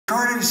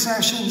recording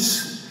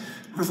sessions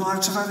with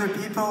lots of other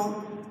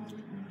people,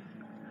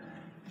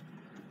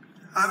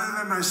 other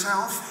than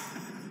myself.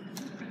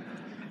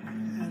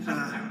 And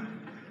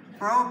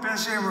we're all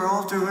busy, we're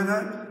all doing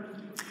it.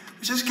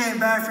 We just came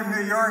back from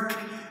New York.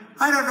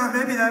 I don't know,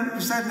 maybe that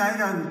was that night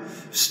on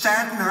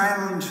Staten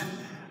Island.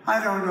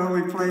 I don't know,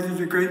 we played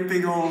in a great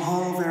big old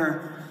hall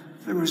there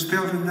that was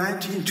built in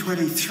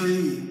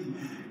 1923.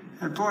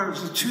 And boy, it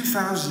was a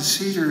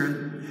 2,000-seater.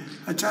 And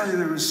I tell you,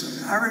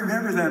 I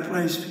remember that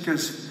place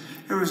because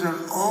it was an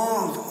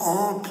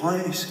old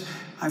place.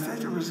 I think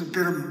there was a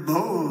bit of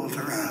mold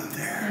around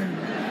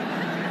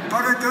there.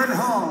 But a good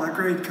hall, a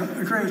great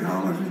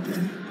hall. It had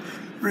been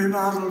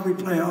remodeled. We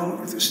play all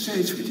over the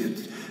States. We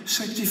did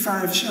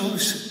 65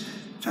 shows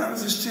down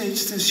the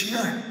States this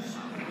year.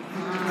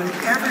 We play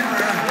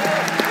everywhere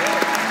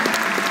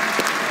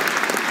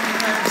in the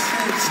United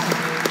States.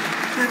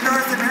 In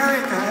North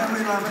America, and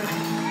we love it.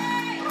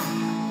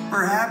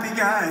 We're happy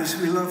guys.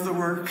 We love the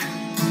work.